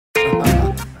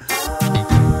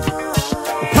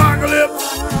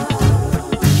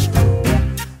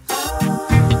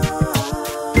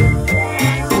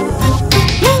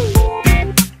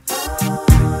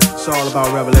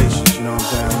about Revelations, you know what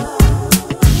I'm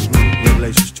saying?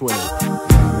 Revelations 12. You know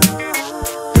what I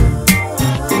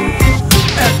mean?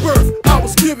 At birth, I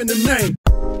was given the name.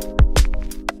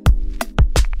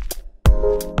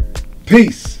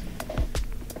 Peace.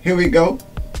 Here we go.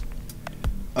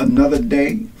 Another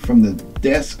day from the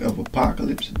desk of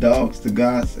Apacolips, Dogs to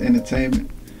God's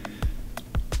Entertainment,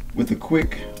 with a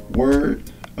quick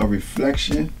word of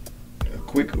reflection, a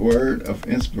quick word of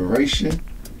inspiration,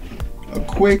 a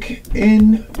quick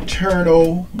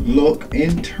internal look,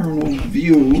 internal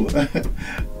view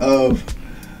of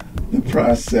the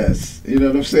process. You know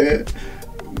what I'm saying?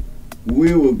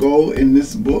 We will go in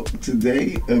this book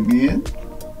today again.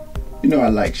 You know I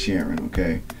like sharing,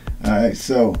 okay? Alright,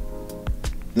 so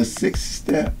the sixth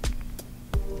step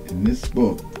in this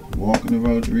book, Walking the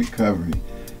Road to Recovery,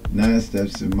 9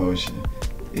 Steps in Motion,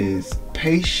 is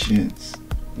patience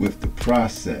with the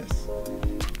process.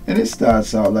 And it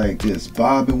starts out like this: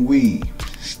 bob and weave,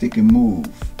 stick and move,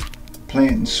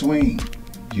 plant and swing,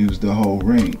 use the whole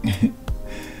ring.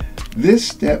 This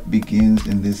step begins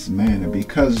in this manner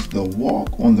because the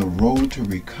walk on the road to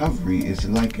recovery is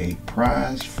like a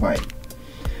prize fight.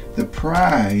 The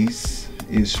prize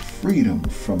is freedom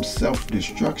from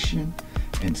self-destruction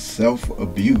and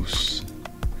self-abuse.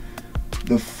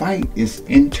 The fight is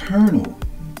internal.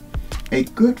 A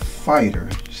good fighter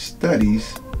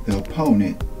studies the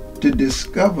opponent to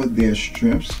discover their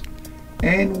strengths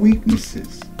and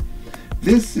weaknesses.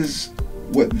 This is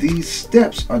what these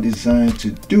steps are designed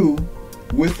to do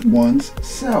with one's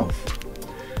self.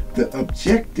 The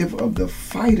objective of the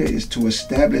fighter is to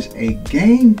establish a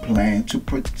game plan to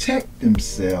protect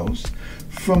themselves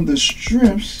from the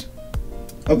strengths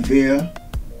of their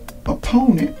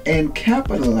opponent and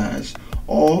capitalize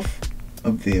off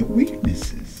of their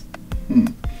weaknesses.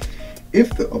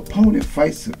 If the opponent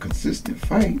fights a consistent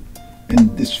fight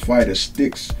and this fighter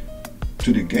sticks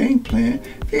to the game plan,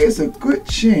 there's a good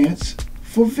chance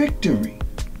for victory.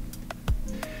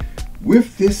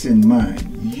 With this in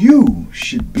mind, you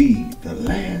should be the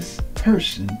last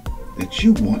person that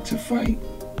you want to fight.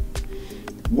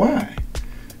 Why?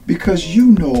 Because you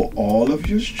know all of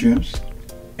your strengths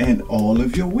and all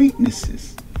of your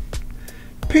weaknesses.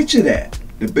 Picture that.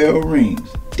 The bell rings.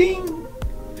 Ding!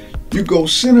 You go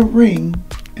center ring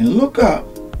and look up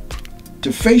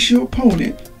to face your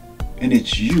opponent, and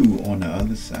it's you on the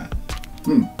other side.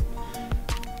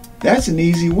 That's an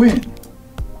easy win.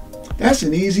 That's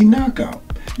an easy knockout.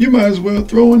 You might as well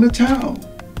throw in the towel.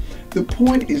 The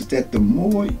point is that the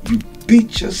more you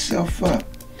beat yourself up,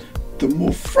 the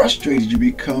more frustrated you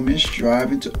become in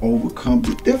striving to overcome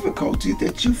the difficulty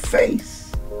that you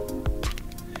face.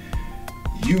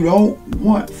 You don't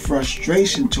want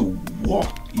frustration to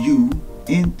walk you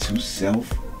into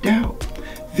self-doubt.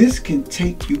 This can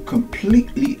take you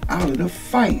completely out of the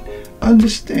fight.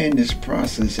 Understand this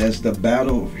process as the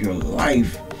battle of your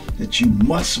life that you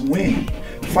must win.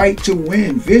 Fight to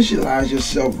win. Visualize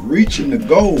yourself reaching the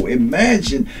goal.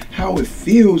 Imagine how it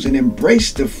feels and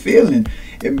embrace the feeling.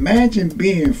 Imagine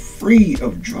being free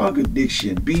of drug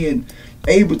addiction, being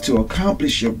able to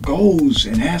accomplish your goals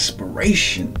and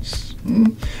aspirations.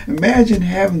 Imagine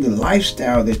having the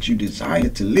lifestyle that you desire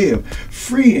to live,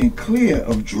 free and clear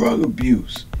of drug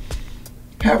abuse.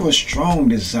 Have a strong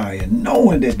desire,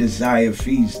 knowing that desire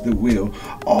feeds the will.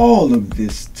 All of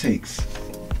this takes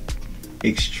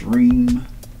extreme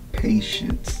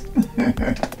patience.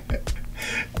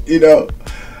 You know,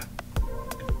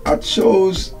 I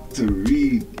chose to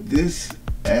read this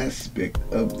aspect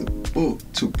of the book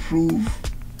to prove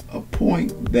a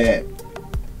point that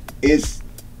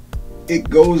it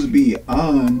goes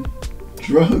beyond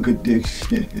drug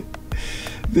addiction.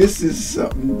 This is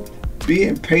something.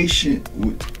 Being patient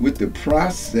with the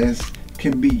process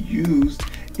can be used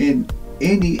in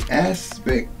any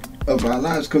aspect of our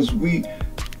lives, because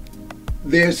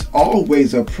there's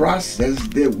always a process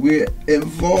that we're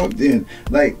involved in.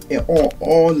 Like on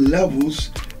all levels,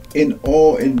 in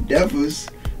all endeavors,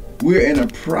 we're in a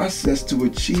process to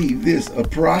achieve this, a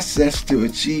process to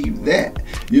achieve that,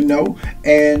 you know.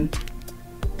 And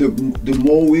the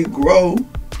more we grow,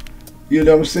 you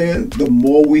know what I'm saying, the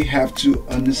more we have to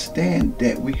understand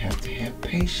that we have to have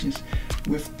patience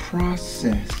with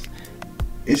process.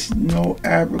 It's no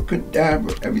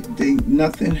abracadabra, everything,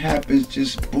 nothing happens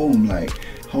just boom, like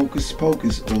hocus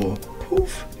pocus or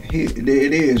poof, here, there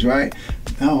it is, right?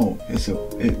 No,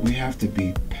 we have to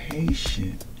be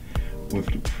patient with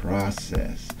the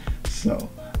process. So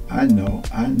I know,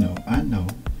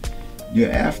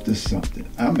 you're after something,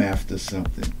 I'm after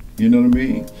something, you know what I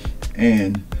mean?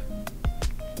 And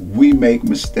we make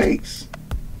mistakes,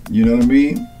 you know what I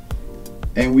mean?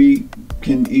 And we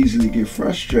can easily get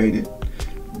frustrated.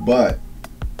 But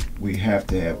we have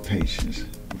to have patience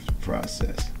with the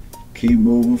process. Keep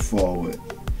moving forward.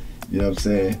 You know what I'm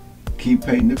saying? Keep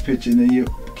painting the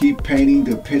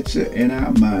picture in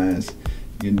our minds,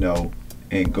 you know,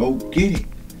 and go get it.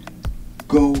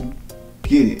 Go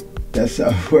get it. That's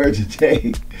our word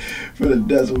today for the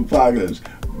Desert Apocalypse.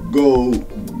 Go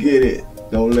get it.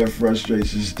 Don't let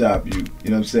frustration stop you.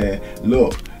 You know what I'm saying?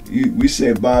 Look, we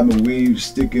say bob and weave,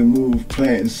 stick and move,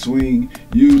 plant and swing,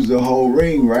 use the whole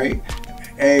ring, right?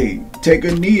 Hey, take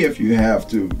a knee if you have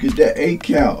to. Get that 8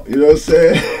 count. You know what I'm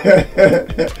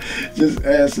saying? Just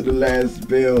answer the last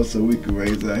bell so we can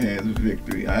raise our hands in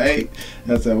victory. Alright?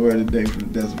 That's our word today for the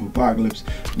Desert Apocalypse.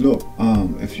 Look,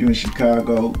 if you're in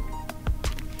Chicago,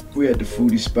 we're at the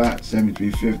Foodie Spot,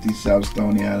 7350 South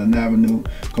Stony Island Avenue.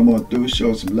 Come on through,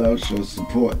 show some love, show some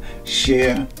support.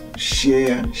 Share,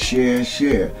 share, share,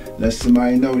 share. Let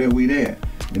somebody know that we there.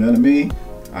 You know what I mean?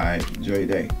 Alright, enjoy your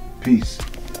day. Peace.